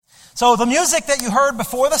So the music that you heard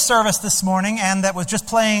before the service this morning and that was just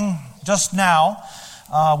playing just now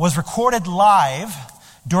was recorded live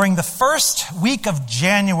during the first week of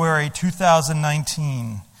January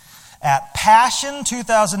 2019 at Passion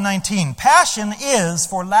 2019. Passion is,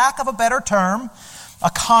 for lack of a better term, a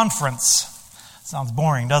conference. Sounds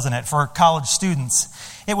boring, doesn't it, for college students?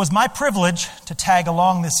 It was my privilege to tag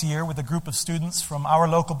along this year with a group of students from our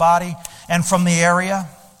local body and from the area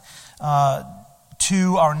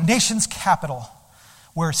to our nation's capital,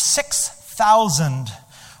 where 6,000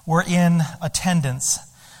 were in attendance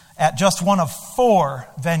at just one of 4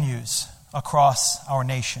 venues across our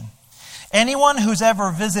nation. Anyone who's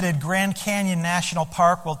ever visited Grand Canyon National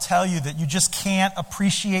Park will tell you that you just can't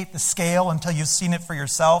appreciate the scale until you've seen it for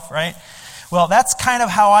yourself, right? Well, that's kind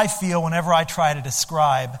of how I feel whenever I try to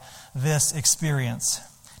describe this experience.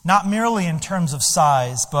 Not merely in terms of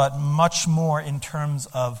size, but much more in terms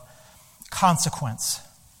of consequence.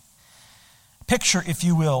 Picture, if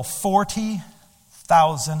you will,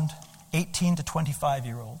 40,000 18 to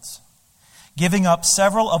 25-year-olds giving up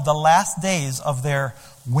several of the last days of their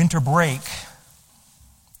winter break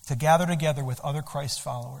to gather together with other Christ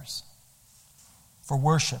followers for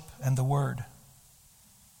worship and the Word.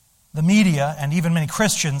 The media and even many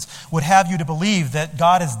Christians would have you to believe that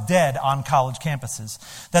God is dead on college campuses,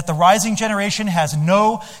 that the rising generation has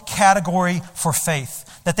no category for faith,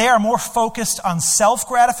 that they are more focused on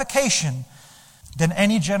self-gratification than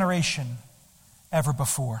any generation ever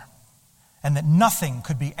before, and that nothing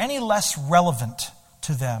could be any less relevant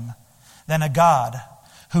to them than a God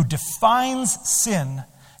who defines sin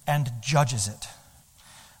and judges it.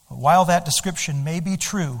 But while that description may be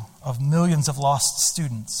true of millions of lost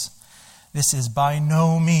students, this is by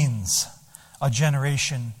no means a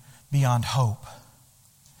generation beyond hope.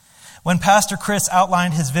 When Pastor Chris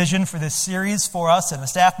outlined his vision for this series for us in a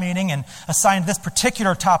staff meeting and assigned this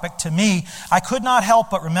particular topic to me, I could not help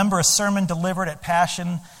but remember a sermon delivered at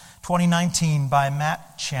Passion 2019 by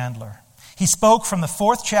Matt Chandler. He spoke from the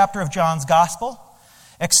 4th chapter of John's Gospel,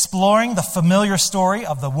 exploring the familiar story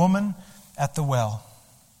of the woman at the well.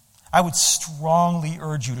 I would strongly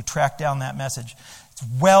urge you to track down that message. It's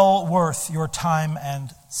well worth your time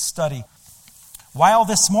and study. While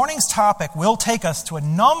this morning's topic will take us to a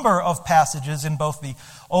number of passages in both the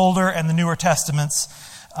Older and the Newer Testaments,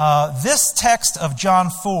 this text of John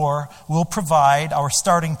 4 will provide our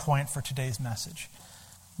starting point for today's message.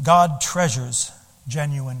 God treasures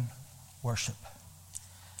genuine worship.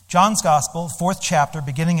 John's Gospel, 4th chapter,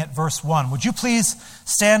 beginning at verse 1. Would you please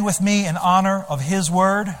stand with me in honor of His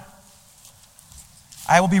Word?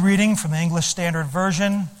 I will be reading from the English Standard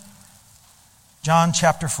Version, John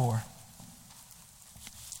chapter 4.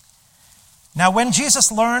 Now when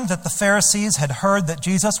Jesus learned that the Pharisees had heard that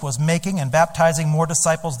Jesus was making and baptizing more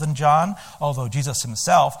disciples than John, although Jesus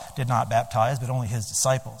himself did not baptize, but only his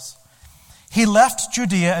disciples, he left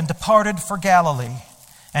Judea and departed for Galilee,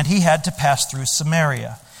 and he had to pass through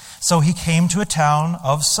Samaria. So he came to a town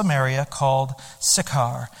of Samaria called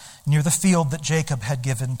Sychar, near the field that Jacob had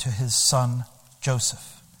given to his son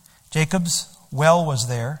Joseph. Jacob's well was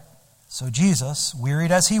there, so Jesus,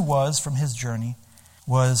 wearied as he was from his journey,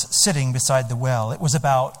 was sitting beside the well. It was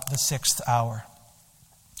about the 6th hour.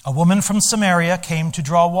 A woman from Samaria came to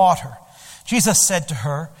draw water. Jesus said to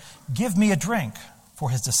her, "Give me a drink," for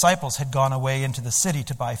his disciples had gone away into the city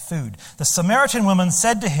to buy food. The Samaritan woman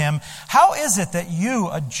said to him, "How is it that you,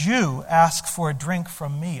 a Jew, ask for a drink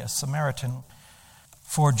from me, a Samaritan?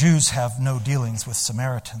 For Jews have no dealings with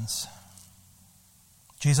Samaritans."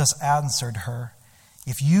 Jesus answered her,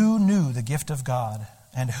 "If you knew the gift of God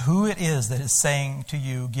and who it is that is saying to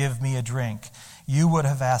you, 'Give me a drink,' you would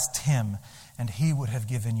have asked him, and he would have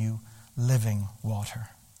given you living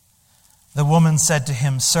water." The woman said to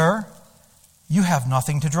him, "Sir, you have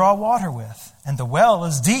nothing to draw water with, and the well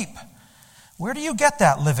is deep. Where do you get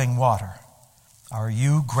that living water? Are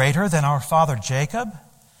you greater than our father Jacob?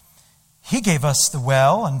 He gave us the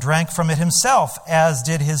well and drank from it himself, as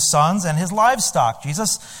did his sons and his livestock."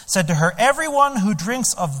 Jesus said to her, "Everyone who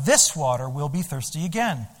drinks of this water will be thirsty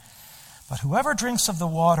again. But whoever drinks of the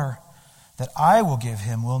water that I will give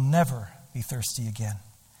him will never be thirsty again.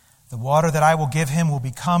 The water that I will give him will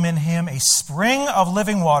become in him a spring of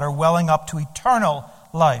living water welling up to eternal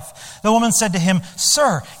life." The woman said to him,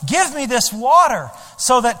 "Sir, give me this water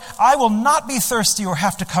so that I will not be thirsty or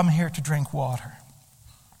have to come here to drink water."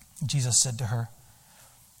 Jesus said to her,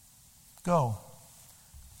 "Go,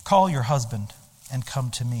 call your husband and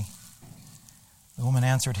come to me." The woman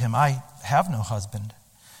answered him, "I have no husband."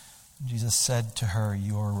 Jesus said to her,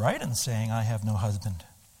 "You are right in saying, 'I have no husband.'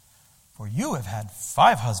 For you have had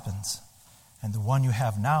 5 husbands, and the one you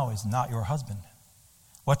have now is not your husband.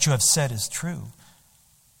 What you have said is true."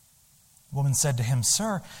 The woman said to him,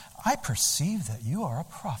 "Sir, I perceive that you are a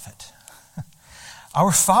prophet.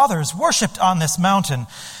 Our fathers worshipped on this mountain,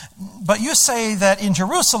 but you say that in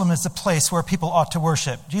Jerusalem is the place where people ought to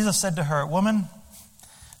worship." Jesus said to her, "Woman,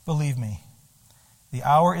 believe me, the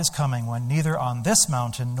hour is coming when neither on this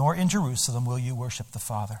mountain nor in Jerusalem will you worship the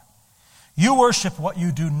Father. You worship what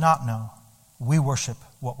you do not know. We worship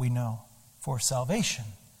what we know, for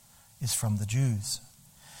salvation is from the Jews.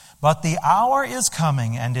 But the hour is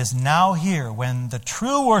coming and is now here when the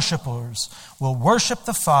true worshipers will worship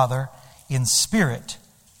the Father in spirit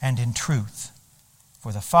and in truth.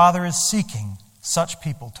 For the Father is seeking such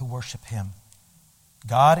people to worship him.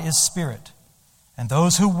 God is spirit, and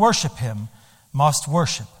those who worship him must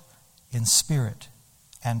worship in spirit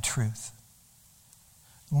and truth."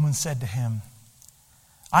 The woman said to him,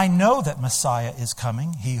 "I know that Messiah is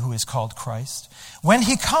coming, he who is called Christ. When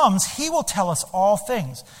he comes, he will tell us all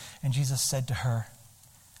things." And Jesus said to her,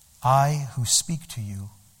 "I who speak to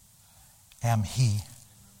you am he."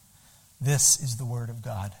 This is the word of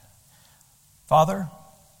God. Father,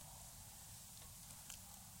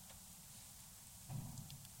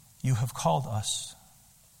 you have called us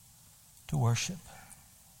to worship.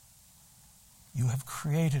 You have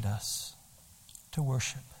created us to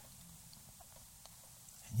worship.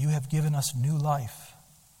 And you have given us new life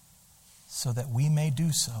so that we may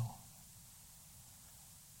do so.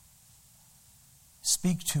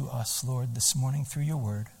 Speak to us, Lord, this morning through your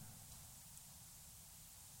word.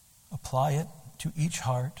 Apply it to each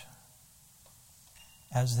heart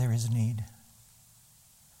as there is need.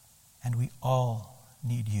 And we all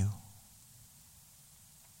need you.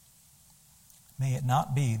 May it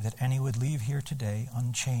not be that any would leave here today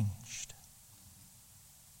unchanged.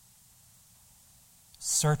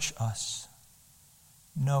 Search us.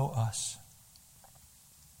 Know us.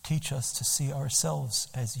 Teach us to see ourselves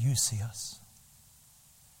as you see us.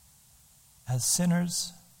 As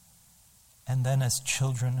sinners, and then as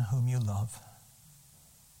children whom you love.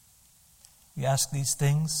 We ask these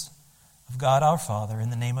things of God our Father in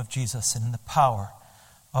the name of Jesus and in the power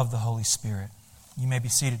of the Holy Spirit. You may be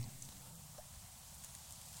seated.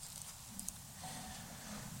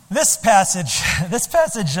 This passage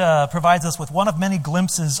provides us with one of many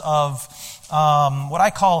glimpses of what I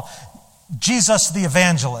call Jesus the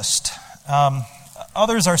evangelist.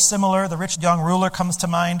 Others are similar. The rich young ruler comes to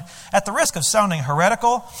mind. At the risk of sounding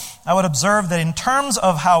heretical, I would observe that in terms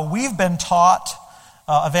of how we've been taught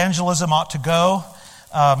evangelism ought to go,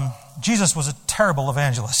 Jesus was a terrible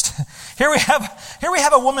evangelist. Here we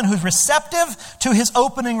have a woman who's receptive to his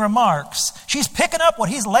opening remarks. She's picking up what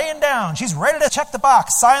he's laying down. She's ready to check the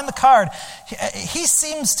box, sign the card. He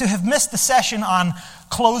seems to have missed the session on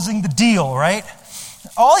closing the deal, right?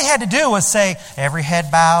 All he had to do was say, "Every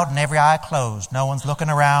head bowed and every eye closed. No one's looking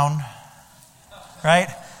around."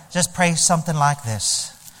 Right? Just pray something like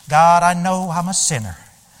this. "God, I know I'm a sinner."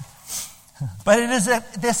 But it is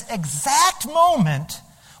at this exact moment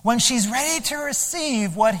when she's ready to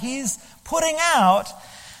receive what he's putting out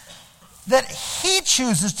that he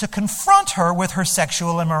chooses to confront her with her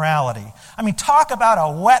sexual immorality. I mean, talk about a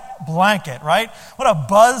wet blanket, right? What a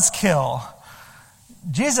buzzkill.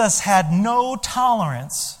 Jesus had no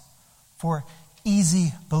tolerance for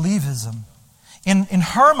easy believism. In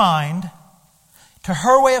her mind, to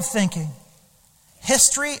her way of thinking,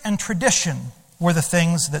 history and tradition were the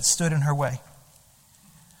things that stood in her way.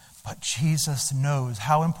 But Jesus knows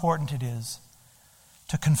how important it is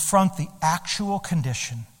to confront the actual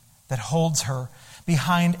condition that holds her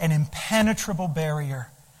behind an impenetrable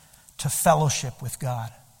barrier to fellowship with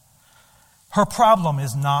God. Her problem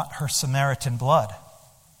is not her Samaritan blood.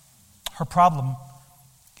 Her problem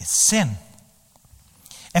is sin.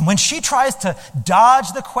 And when she tries to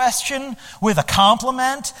dodge the question with a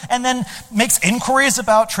compliment and then makes inquiries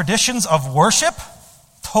about traditions of worship,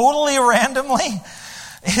 totally randomly,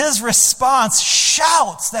 his response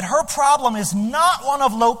shouts that her problem is not one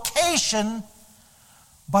of location,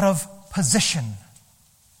 but of position.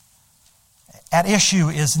 At issue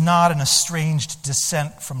is not an estranged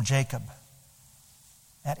descent from Jacob.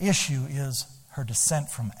 At issue is her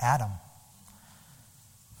descent from Adam.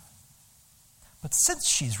 But since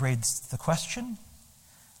she's raised the question,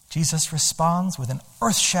 Jesus responds with an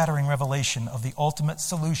earth-shattering revelation of the ultimate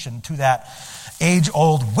solution to that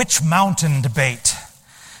age-old which mountain debate,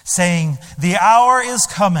 saying, "The hour is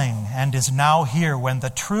coming and is now here when the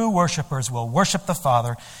true worshipers will worship the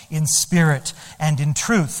Father in spirit and in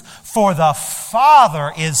truth. For the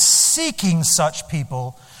Father is seeking such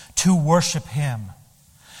people to worship him.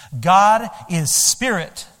 God is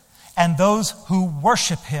spirit, and those who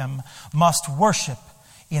worship him must worship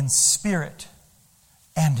in spirit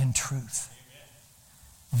and in truth.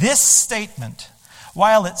 This statement,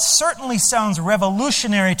 while it certainly sounds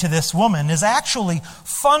revolutionary to this woman, is actually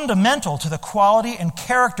fundamental to the quality and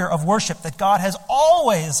character of worship that God has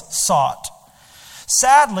always sought.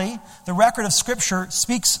 Sadly, the record of Scripture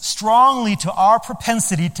speaks strongly to our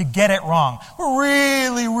propensity to get it wrong. We're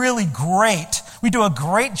really, really great. We do a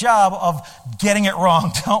great job of getting it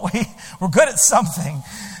wrong, don't we? We're good at something.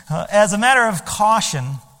 As a matter of caution,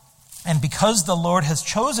 and because the Lord has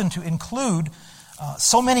chosen to include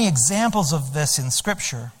so many examples of this in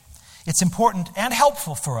Scripture, it's important and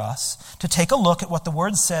helpful for us to take a look at what the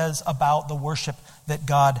Word says about the worship that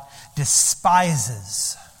God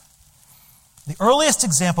despises. The earliest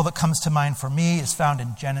example that comes to mind for me is found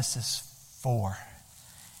in Genesis 4.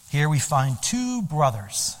 Here we find two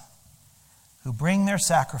brothers who bring their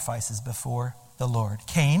sacrifices before the Lord.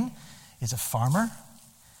 Cain is a farmer,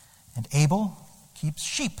 and Abel keeps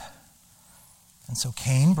sheep. And so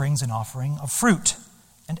Cain brings an offering of fruit,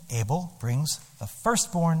 and Abel brings the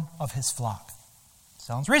firstborn of his flock.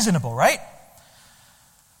 Sounds reasonable, right?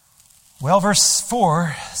 Well, verse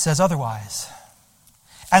 4 says otherwise.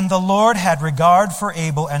 And the Lord had regard for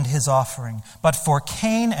Abel and his offering, but for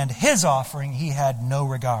Cain and his offering he had no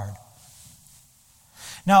regard.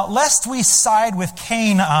 Now, lest we side with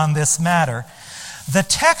Cain on this matter, the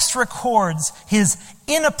text records his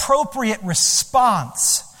inappropriate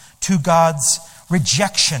response to God's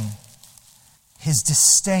rejection, his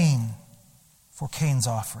disdain for Cain's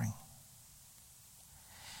offering.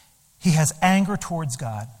 He has anger towards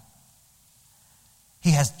God.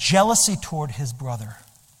 He has jealousy toward his brother.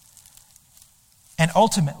 And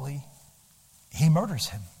ultimately, he murders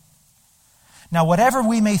him. Now, whatever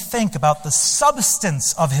we may think about the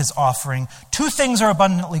substance of his offering, two things are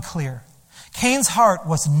abundantly clear. Cain's heart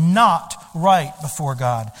was not right before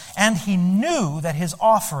God, and he knew that his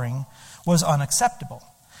offering was unacceptable.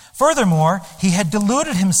 Furthermore, he had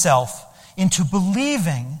deluded himself into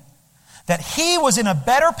believing that he was in a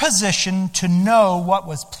better position to know what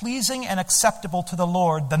was pleasing and acceptable to the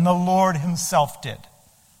Lord than the Lord himself did.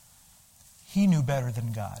 He knew better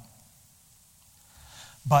than God.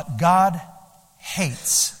 But God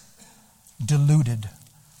hates deluded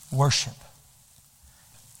worship.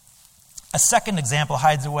 A second example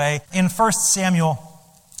hides away in 1 Samuel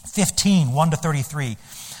 15, 1-33.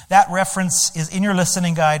 That reference is in your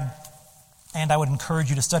listening guide, and I would encourage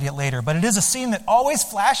you to study it later. But it is a scene that always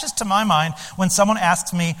flashes to my mind when someone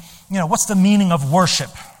asks me, what's the meaning of worship,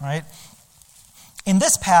 right? In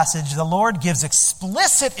this passage, the Lord gives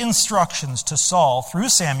explicit instructions to Saul through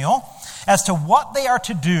Samuel as to what they are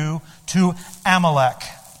to do to Amalek.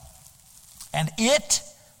 And it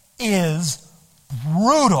is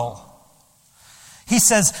brutal. He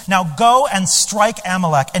says, now go and strike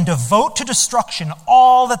Amalek and devote to destruction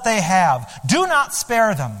all that they have. Do not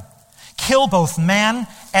spare them. Kill both man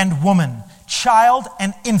and woman, child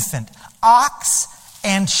and infant, ox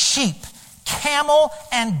and sheep, camel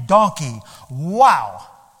and donkey. Wow.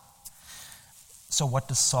 So what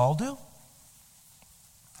does Saul do?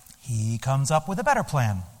 He comes up with a better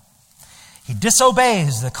plan. He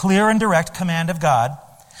disobeys the clear and direct command of God,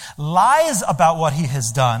 lies about what he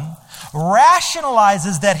has done,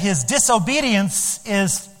 rationalizes that his disobedience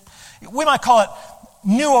is, we might call it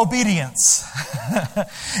new obedience.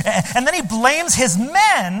 And then he blames his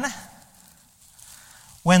men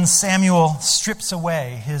when Samuel strips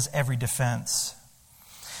away his every defense.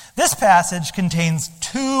 This passage contains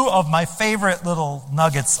two of my favorite little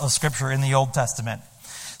nuggets of Scripture in the Old Testament.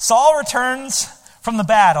 Saul returns from the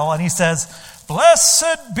battle and he says,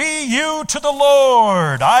 "Blessed be you to the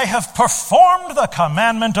Lord. I have performed the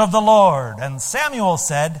commandment of the Lord." And Samuel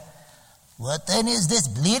said, "What then is this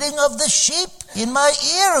bleating of the sheep in my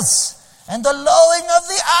ears and the lowing of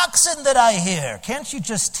the oxen that I hear?" Can't you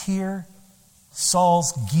just hear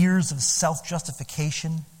Saul's gears of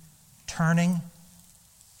self-justification turning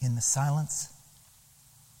in the silence?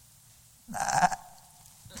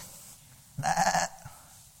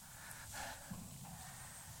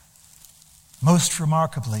 Most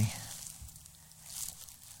remarkably,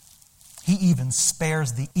 he even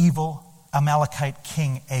spares the evil Amalekite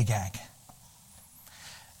king Agag.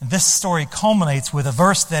 And this story culminates with a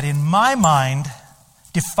verse that in my mind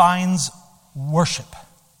defines worship.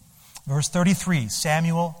 Verse 33,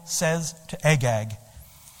 Samuel says to Agag,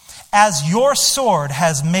 "As your sword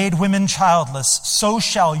has made women childless, so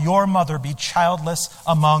shall your mother be childless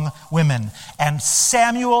among women." And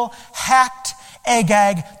Samuel hacked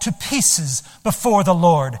Agag to pieces before the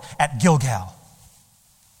Lord at Gilgal.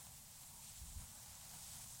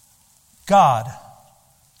 God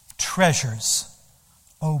treasures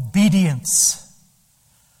obedience,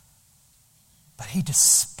 but he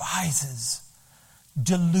despises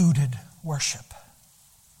deluded worship.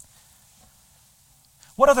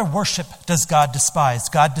 What other worship does God despise?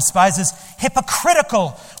 God despises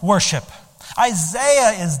hypocritical worship.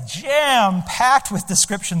 Isaiah is jam-packed with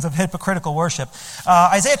descriptions of hypocritical worship.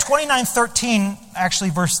 Isaiah 29:13, actually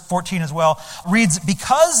verse 14 as well, reads,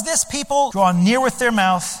 "Because this people draw near with their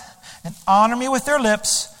mouth and honor me with their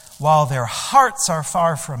lips, while their hearts are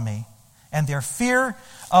far from me, and their fear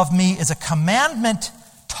of me is a commandment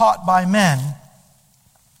taught by men.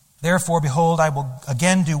 Therefore, behold, I will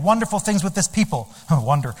again do wonderful things with this people."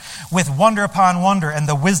 With wonder upon wonder, "and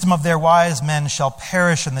the wisdom of their wise men shall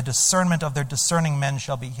perish, and the discernment of their discerning men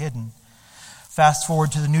shall be hidden." Fast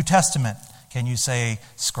forward to the New Testament. Can you say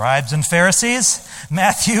scribes and Pharisees?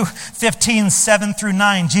 Matthew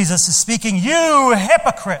 15:7-9, Jesus is speaking, "You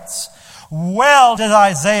hypocrites! Well did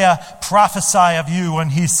Isaiah prophesy of you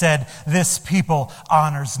when he said, 'This people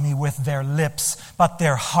honors me with their lips, but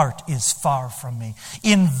their heart is far from me.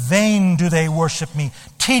 In vain do they worship me,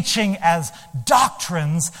 teaching as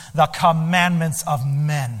doctrines the commandments of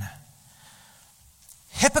men.'"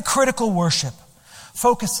 Hypocritical worship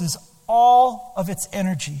focuses all of its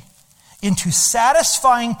energy into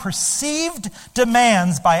satisfying perceived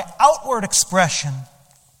demands by outward expression,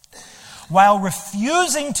 while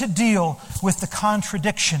refusing to deal with the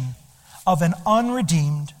contradiction of an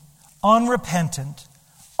unredeemed, unrepentant,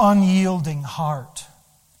 unyielding heart.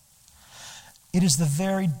 It is the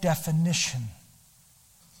very definition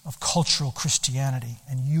of cultural Christianity,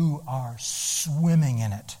 and you are swimming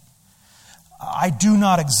in it. I do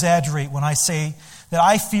not exaggerate when I say that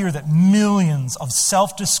I fear that millions of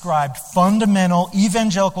self-described fundamental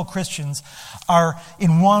evangelical Christians are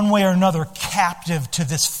in one way or another captive to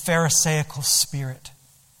this Pharisaical spirit.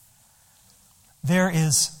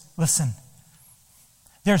 There's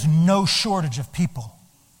no shortage of people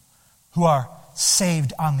who are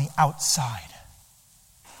saved on the outside.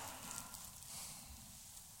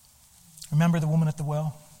 Remember the woman at the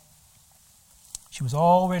well? She was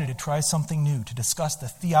all ready to try something new, to discuss the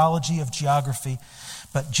theology of geography,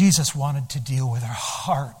 but Jesus wanted to deal with her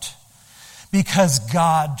heart because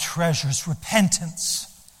God treasures repentance.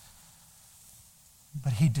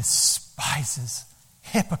 But he despises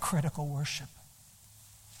hypocritical worship.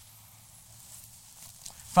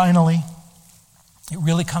 Finally, it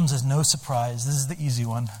really comes as no surprise. This is the easy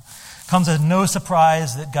one. It comes as no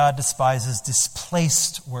surprise that God despises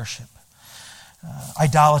displaced worship.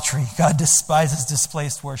 Idolatry. God despises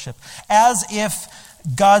displaced worship. As if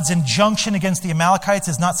God's injunction against the Amalekites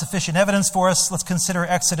is not sufficient evidence for us, let's consider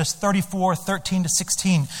Exodus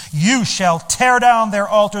 34:13-16. "You shall tear down their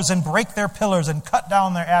altars and break their pillars and cut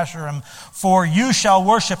down their Asherim, for you shall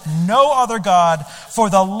worship no other God, for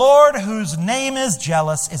the Lord whose name is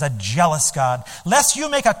jealous is a jealous God. Lest you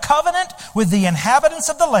make a covenant with the inhabitants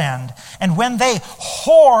of the land, and when they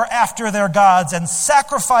whore after their gods and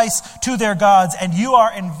sacrifice to their gods, and you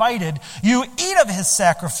are invited, you eat of his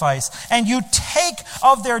sacrifice, and you take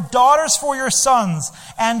of their daughters for your sons,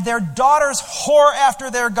 and their daughters whore after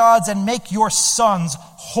their gods, and make your sons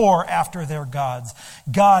whore after their gods."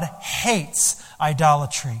 God hates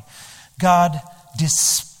idolatry. God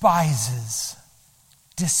despises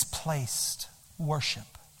displaced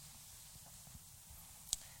worship.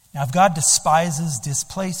 Now, if God despises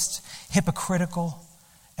displaced, hypocritical,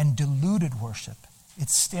 and deluded worship, it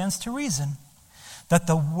stands to reason that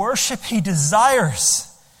the worship he desires,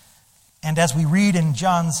 and as we read in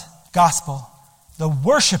John's gospel, the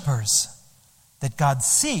worshipers that God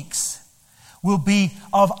seeks will be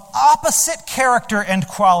of opposite character and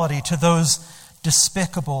quality to those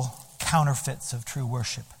despicable counterfeits of true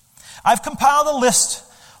worship. I've compiled a list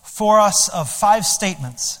for us of 5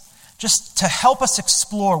 statements just to help us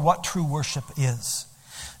explore what true worship is.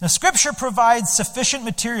 Now, Scripture provides sufficient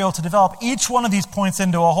material to develop each one of these points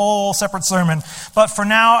into a whole separate sermon, but for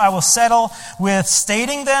now I will settle with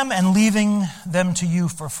stating them and leaving them to you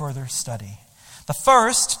for further study. The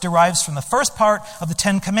first derives from the first part of the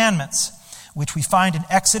 10 Commandments, which we find in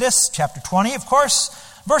Exodus chapter 20, of course.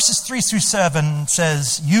 Verses 3-7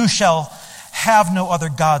 says, "You shall have no other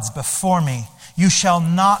gods before me. You shall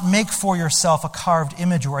not make for yourself a carved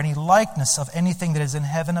image or any likeness of anything that is in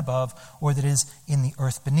heaven above, or that is in the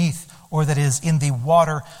earth beneath, or that is in the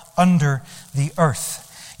water under the earth.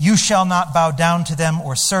 You shall not bow down to them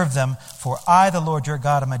or serve them, for I, the Lord your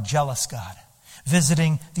God, am a jealous God,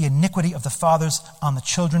 visiting the iniquity of the fathers on the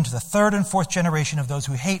children to the 3rd and 4th generation of those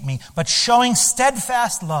who hate me, but showing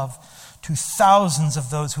steadfast love to thousands of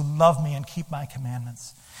those who love me and keep my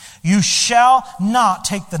commandments. You shall not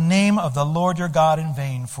take the name of the Lord your God in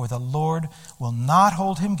vain, for the Lord will not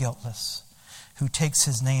hold him guiltless who takes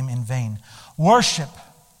his name in vain. Worship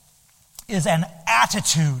is an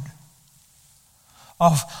attitude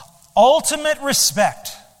of ultimate respect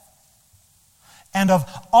and of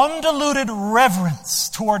undiluted reverence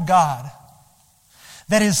toward God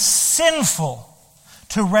that is sinful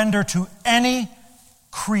to render to any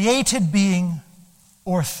created being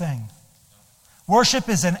or thing. Worship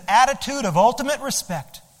is an attitude of ultimate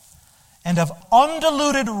respect and of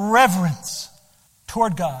undiluted reverence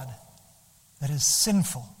toward God that is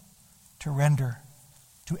sinful to render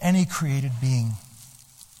to any created being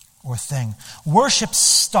or thing. Worship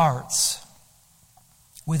starts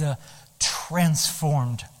with a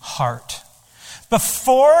transformed heart.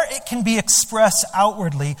 Before it can be expressed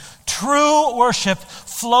outwardly, true worship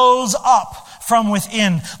flows up from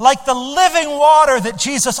within. Like the living water that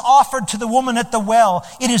Jesus offered to the woman at the well,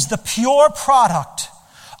 it is the pure product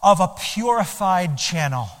of a purified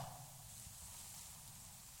channel.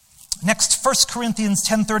 Next, 1 Corinthians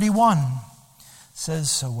 10:31 says,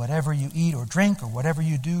 "So whatever you eat or drink or whatever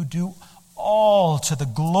you do, do all to the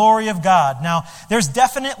glory of God." Now, there's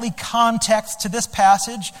definitely context to this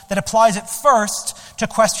passage that applies at first to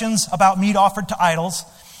questions about meat offered to idols,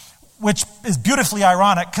 which is beautifully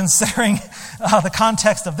ironic considering the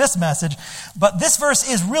context of this message. But this verse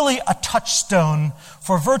is really a touchstone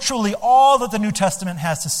for virtually all that the New Testament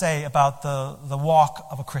has to say about the walk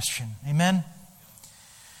of a Christian. Amen?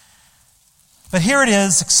 But here it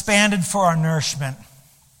is, expanded for our nourishment.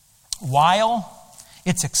 While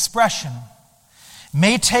its expression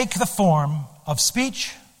may take the form of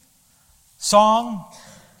speech, song,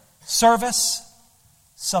 service,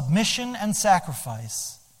 submission, and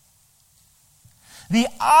sacrifice, the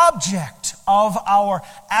object of our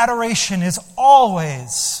adoration is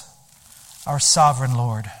always our sovereign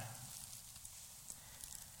Lord.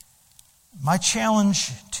 My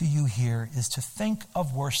challenge to you here is to think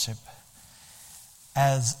of worship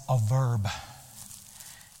as a verb.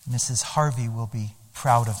 Mrs. Harvey will be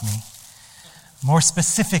proud of me. More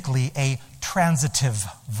specifically, a transitive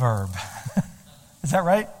verb. Is that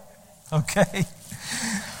right? Okay.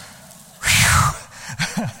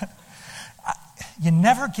 You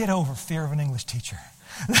never get over fear of an English teacher.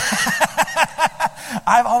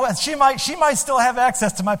 She might still have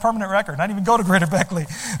access to my permanent record. Not even go to Greater Beckley.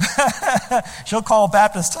 She'll call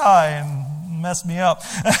Baptist High and mess me up.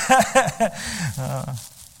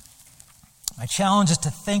 My challenge is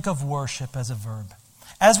to think of worship as a verb.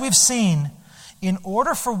 As we've seen, in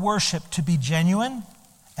order for worship to be genuine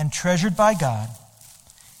and treasured by God,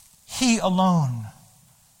 He alone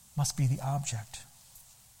must be the object,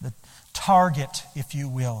 the target, if you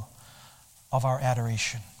will, of our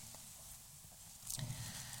adoration.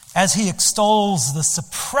 As he extols the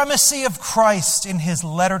supremacy of Christ in his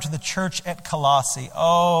letter to the church at Colossae.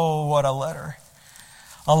 Oh, what a letter.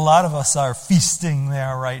 A lot of us are feasting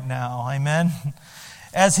there right now. Amen?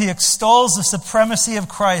 As he extols the supremacy of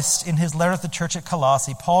Christ in his letter to the church at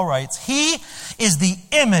Colossae, Paul writes, "He is the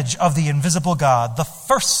image of the invisible God, the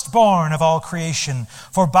firstborn of all creation.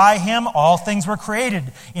 For by him all things were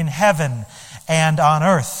created in heaven and on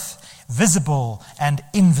earth, visible and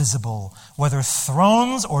invisible, whether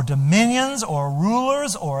thrones or dominions or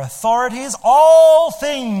rulers or authorities. All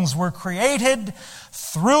things were created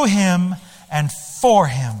through him and for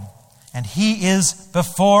him. And he is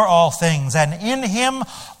before all things, and in him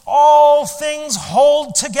all things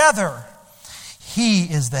hold together. He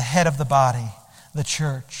is the head of the body, the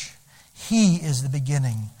church. He is the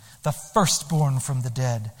beginning, the firstborn from the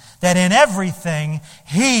dead, that in everything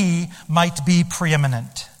he might be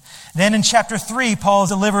preeminent." Then in chapter 3, Paul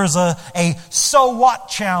delivers a so what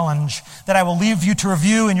challenge that I will leave you to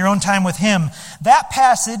review in your own time with him. That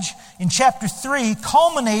passage in chapter 3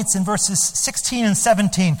 culminates in verses 16 and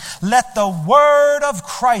 17. "Let the word of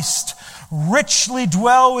Christ richly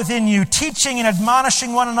dwell within you, teaching and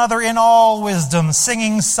admonishing one another in all wisdom,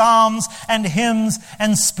 singing psalms and hymns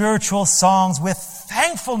and spiritual songs with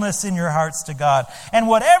thankfulness in your hearts to God. And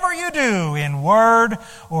whatever you do, in word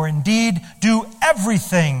or in deed, do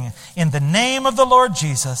everything in the name of the Lord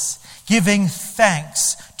Jesus, giving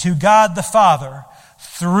thanks to God the Father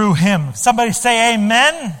through him." Somebody say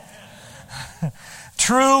amen.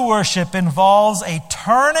 True worship involves a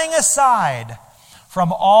turning aside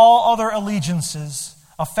from all other allegiances,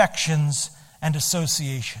 affections, and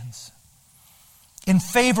associations in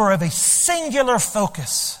favor of a singular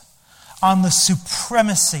focus on the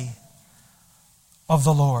supremacy of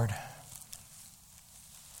the Lord.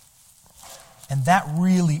 And that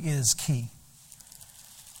really is key.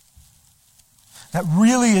 That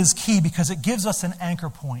really is key because it gives us an anchor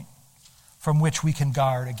point from which we can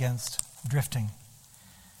guard against drifting.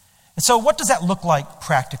 And so what does that look like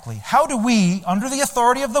practically? How do we, under the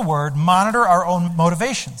authority of the Word, monitor our own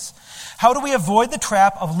motivations? How do we avoid the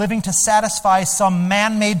trap of living to satisfy some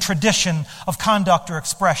man-made tradition of conduct or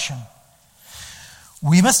expression?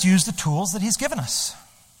 We must use the tools that He's given us,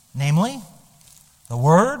 namely the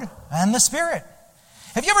Word and the Spirit.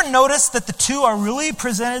 Have you ever noticed that the two are really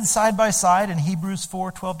presented side by side in Hebrews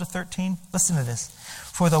 4:12-13? Listen to this.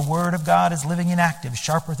 For the Word of God is living and active,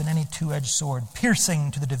 sharper than any two-edged sword,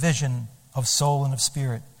 piercing to the division of soul and of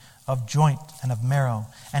spirit, of joint and of marrow,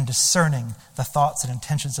 and discerning the thoughts and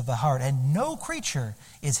intentions of the heart. And no creature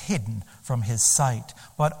is hidden from His sight,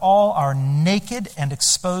 but all are naked and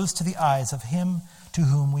exposed to the eyes of Him to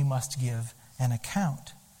whom we must give an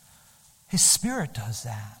account. His Spirit does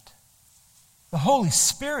that. The Holy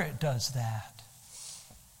Spirit does that.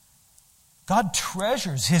 God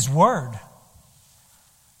treasures His Word.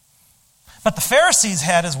 But the Pharisees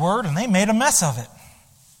had His Word and they made a mess of it.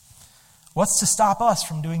 What's to stop us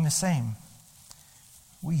from doing the same?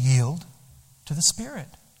 We yield to the Spirit.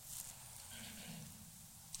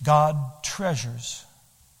 God treasures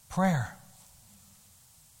prayer.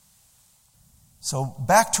 So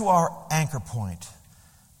back to our anchor point,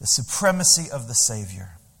 the supremacy of the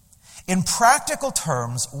Savior. In practical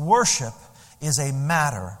terms, worship is a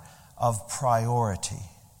matter of priority.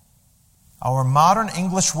 Our modern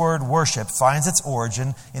English word worship finds its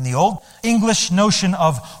origin in the Old English notion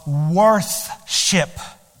of worthship.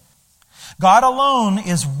 God alone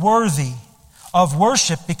is worthy of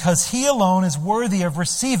worship because He alone is worthy of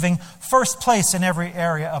receiving first place in every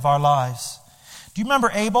area of our lives. Do you remember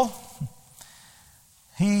Abel?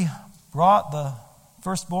 He brought the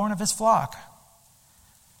firstborn of his flock.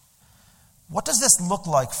 What does this look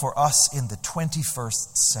like for us in the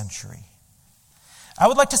 21st century? I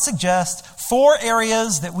would like to suggest 4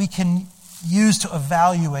 areas that we can use to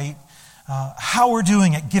evaluate how we're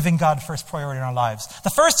doing at giving God first priority in our lives. The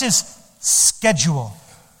first is schedule.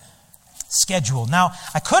 Schedule. Now,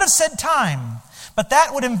 I could have said time, but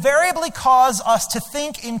that would invariably cause us to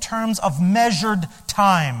think in terms of measured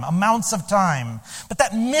time, amounts of time. But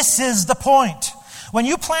that misses the point. When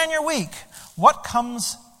you plan your week, what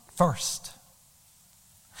comes first?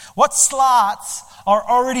 What slots are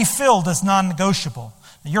already filled as non-negotiable?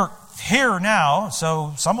 You're here now,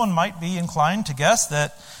 so someone might be inclined to guess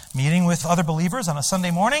that meeting with other believers on a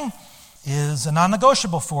Sunday morning is a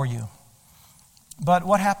non-negotiable for you. But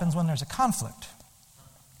what happens when there's a conflict?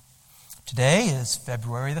 Today is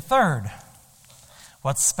February the 3rd.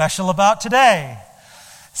 What's special about today?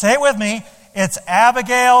 Say it with me. It's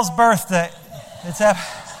Abigail's birthday.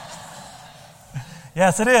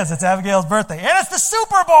 Yes, it is. It's Abigail's birthday. And it's the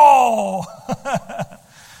Super Bowl.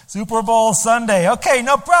 Super Bowl Sunday. Okay,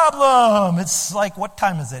 no problem. It's like, what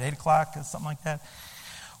time is it? 8 o'clock or something like that?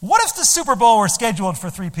 What if the Super Bowl were scheduled for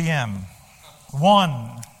 3 p.m.?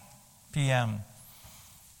 1 p.m.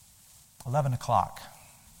 11 o'clock.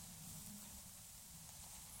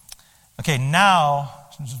 Okay, now,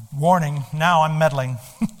 warning, now I'm meddling.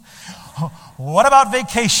 What about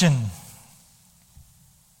vacation?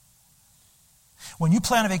 When you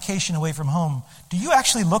plan a vacation away from home, do you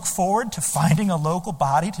actually look forward to finding a local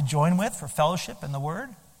body to join with for fellowship and the Word?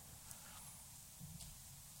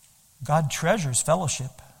 God treasures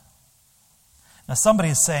fellowship. Now somebody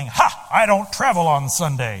is saying, I don't travel on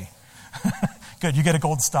Sunday. Good, you get a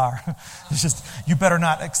gold star. It's just, you better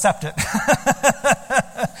not accept it.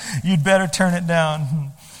 You'd better turn it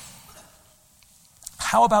down.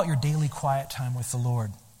 How about your daily quiet time with the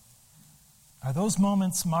Lord? Are those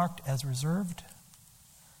moments marked as reserved?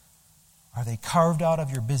 Are they carved out of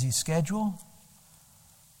your busy schedule?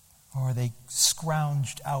 Or are they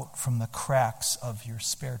scrounged out from the cracks of your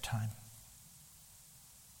spare time?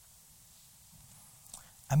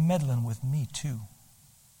 I'm meddling with me too.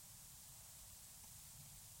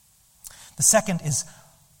 The second is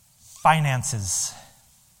finances.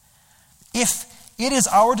 If it is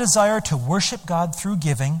our desire to worship God through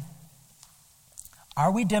giving, are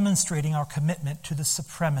we demonstrating our commitment to the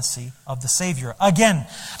supremacy of the Savior? Again,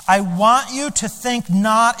 I want you to think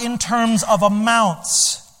not in terms of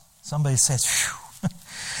amounts. Somebody says, phew,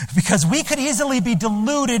 because we could easily be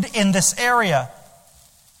deluded in this area.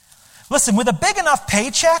 Listen, with a big enough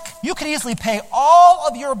paycheck, you could easily pay all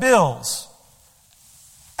of your bills.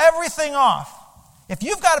 Everything off. If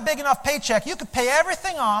you've got a big enough paycheck, you could pay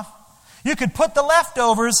everything off. You could put the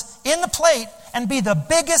leftovers in the plate and be the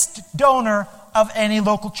biggest donor of any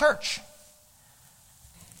local church.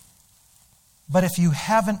 But if you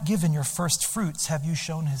haven't given your first fruits, have you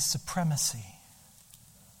shown His supremacy?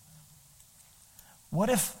 What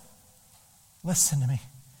if, listen to me,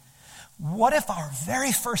 what if our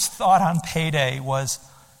very first thought on payday was,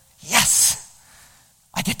 Yes,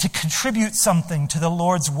 I get to contribute something to the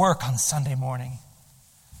Lord's work on Sunday morning.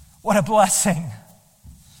 What a blessing.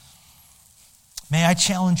 May I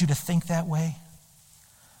challenge you to think that way?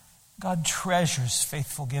 God treasures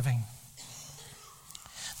faithful giving.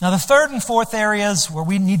 Now, the third and fourth areas where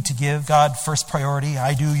we need to give God first priority,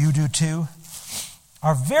 I do, you do too,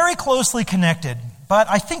 are very closely connected, but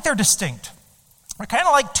I think they're distinct. They're kind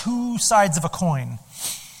of like two sides of a coin.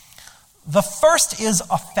 The first is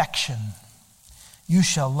affection. You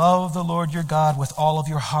shall love the Lord your God with all of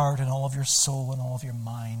your heart and all of your soul and all of your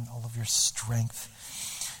mind, all of your strength.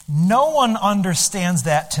 No one understands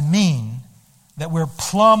that to mean that we're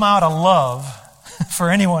plumb out of love for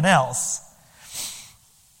anyone else.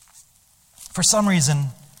 For some reason,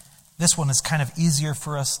 this one is kind of easier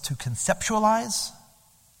for us to conceptualize,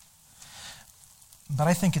 but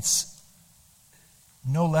I think it's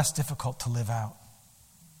no less difficult to live out.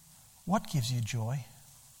 What gives you joy?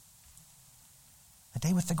 A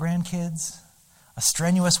day with the grandkids? A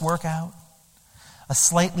strenuous workout? A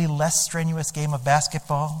slightly less strenuous game of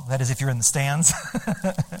basketball? That is, if you're in the stands.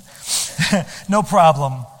 No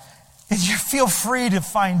problem. You feel free to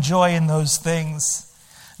find joy in those things.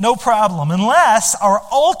 No problem, unless our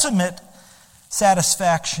ultimate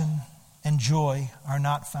satisfaction and joy are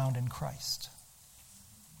not found in Christ.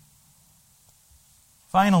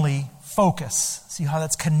 Finally, focus. See how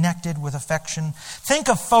that's connected with affection? Think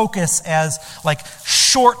of focus as like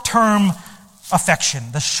short-term affection,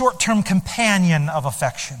 the short-term companion of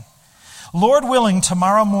affection. Lord willing,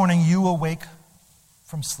 tomorrow morning you will wake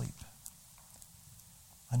from sleep.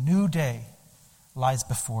 A new day lies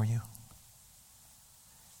before you.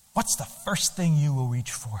 What's the first thing you will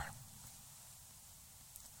reach for?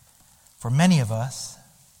 For many of us,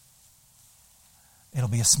 it'll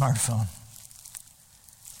be a smartphone.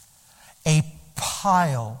 A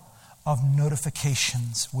pile of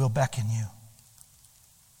notifications will beckon you.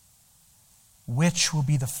 Which will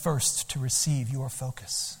be the first to receive your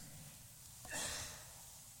focus?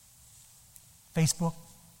 Facebook,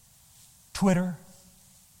 Twitter,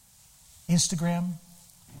 Instagram,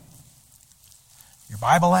 your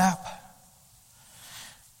Bible app.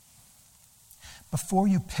 Before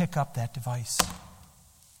you pick up that device,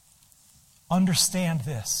 understand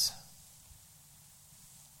this.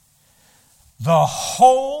 The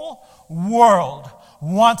whole world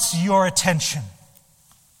wants your attention.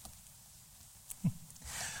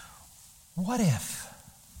 What if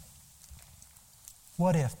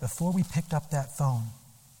before we picked up that phone,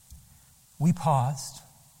 we paused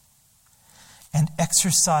and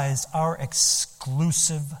exercised our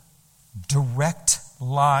exclusive, direct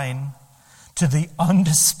line to the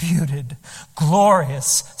undisputed,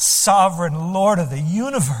 glorious, sovereign Lord of the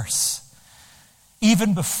universe?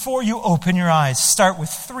 Even before you open your eyes, start with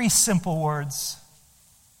 3 simple words.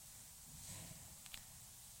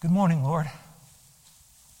 Good morning, Lord.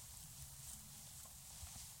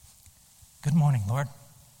 Good morning, Lord.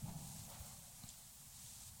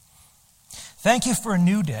 Thank you for a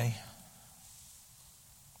new day.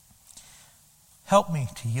 Help me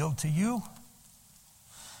to yield to you.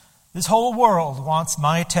 This whole world wants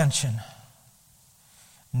my attention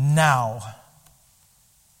now.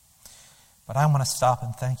 But I want to stop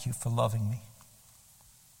and thank you for loving me.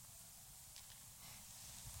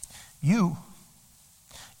 You,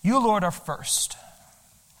 Lord, are first.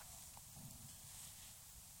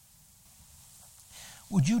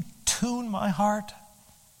 Would you tune my heart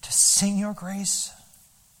to sing your grace?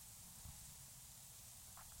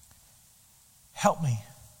 Help me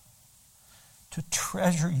to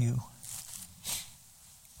treasure you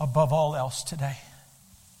above all else today.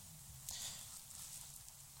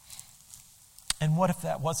 And what if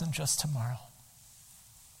that wasn't just tomorrow?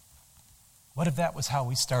 What if that was how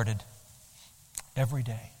we started every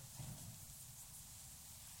day?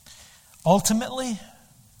 Ultimately,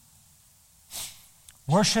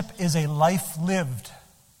 worship is a life lived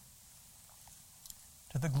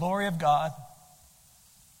to the glory of God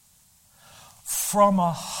from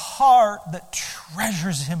a heart that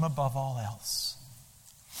treasures Him above all else.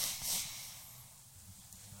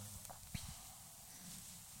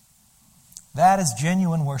 That is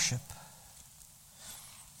genuine worship.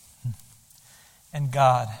 And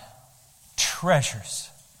God treasures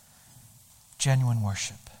genuine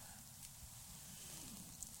worship.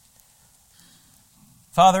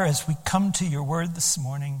 Father, as we come to your word this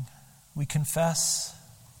morning, we confess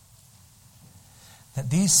that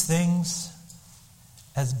these things,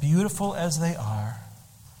 as beautiful as they are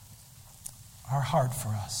hard for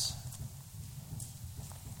us.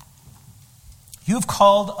 You've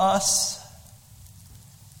called us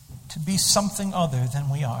to be something other than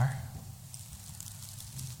we are.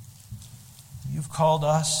 You've called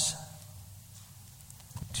us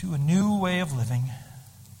to a new way of living.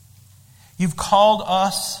 You've called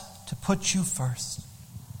us to put you first.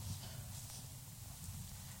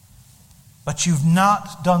 But you've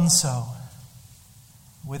not done so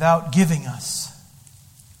without giving us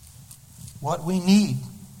what we need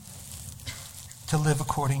to live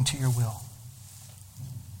according to your will.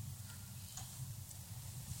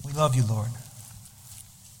 We love you, Lord.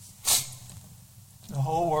 The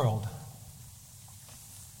whole world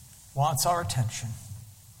wants our attention.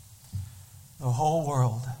 The whole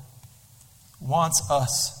world wants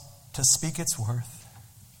us to speak its worth.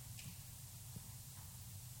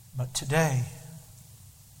 But today,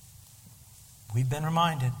 we've been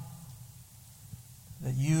reminded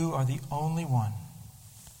that you are the only one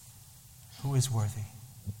who is worthy.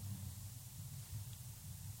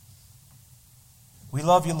 We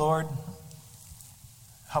love you, Lord.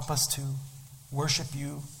 Help us to worship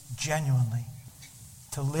you genuinely,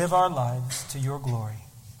 to live our lives to your glory.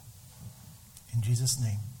 In Jesus'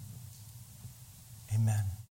 name, amen.